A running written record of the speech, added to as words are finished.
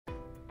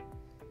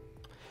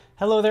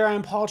Hello there,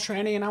 I'm Paul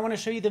Trani, and I want to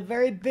show you the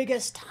very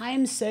biggest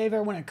time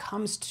saver when it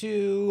comes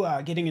to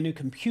getting a new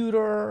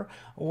computer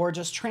or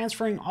just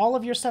transferring all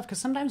of your stuff. Because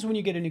sometimes when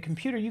you get a new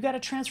computer, you got to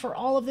transfer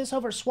all of this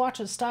over: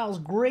 swatches, styles,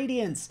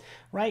 gradients,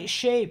 right,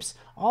 shapes,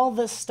 all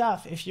this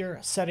stuff if you're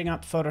setting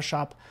up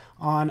Photoshop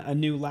on a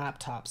new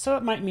laptop. So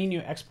it might mean you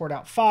export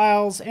out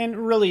files,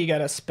 and really you got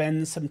to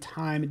spend some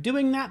time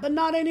doing that, but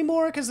not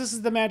anymore, because this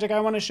is the magic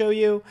I want to show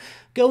you.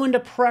 Go into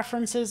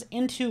Preferences,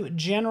 into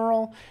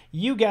General.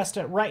 You guessed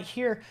it right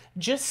here.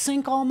 Just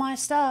sync all my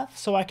stuff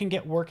so I can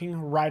get working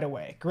right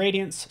away.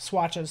 Gradients,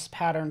 swatches,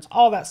 patterns,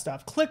 all that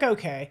stuff. Click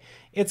OK.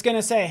 It's going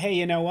to say, hey,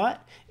 you know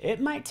what?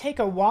 It might take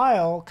a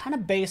while, kind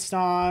of based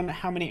on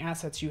how many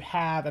assets you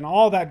have and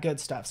all that good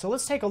stuff. So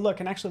let's take a look,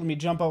 and actually let me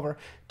jump over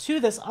to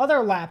this other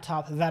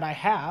laptop that I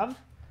have.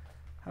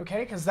 Okay,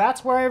 because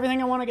that's where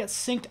everything I want to get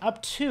synced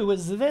up to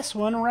is this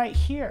one right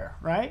here,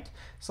 right?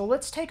 So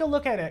let's take a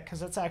look at it,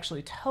 because it's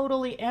actually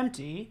totally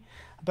empty.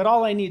 But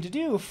all I need to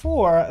do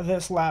for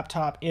this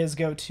laptop is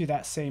go to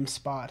that same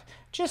spot.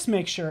 Just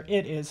make sure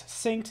it is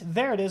synced.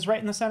 There it is,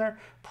 right in the center.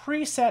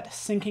 Preset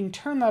syncing,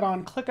 turn that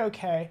on, click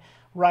OK,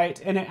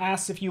 right? And it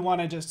asks if you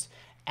want to just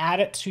add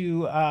it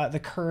to the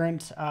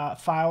current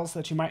files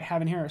that you might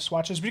have in here, or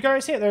swatches. But you can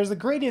already see it. There's the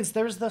gradients,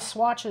 there's the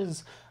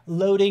swatches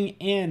loading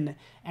in.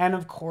 And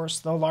of course,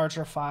 the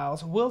larger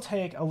files will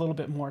take a little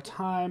bit more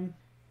time.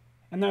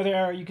 And there they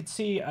are. You can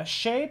see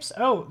shapes.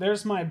 Oh,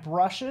 there's my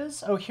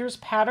brushes. Oh, here's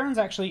patterns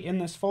actually in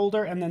this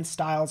folder, and then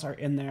styles are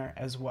in there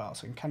as well.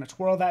 So you can kind of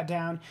twirl that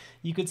down.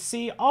 You could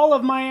see all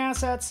of my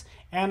assets,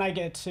 and I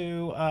get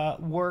to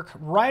work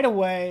right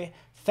away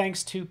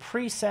thanks to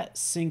preset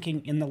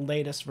syncing in the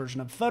latest version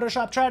of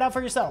Photoshop. Try it out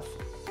for yourself.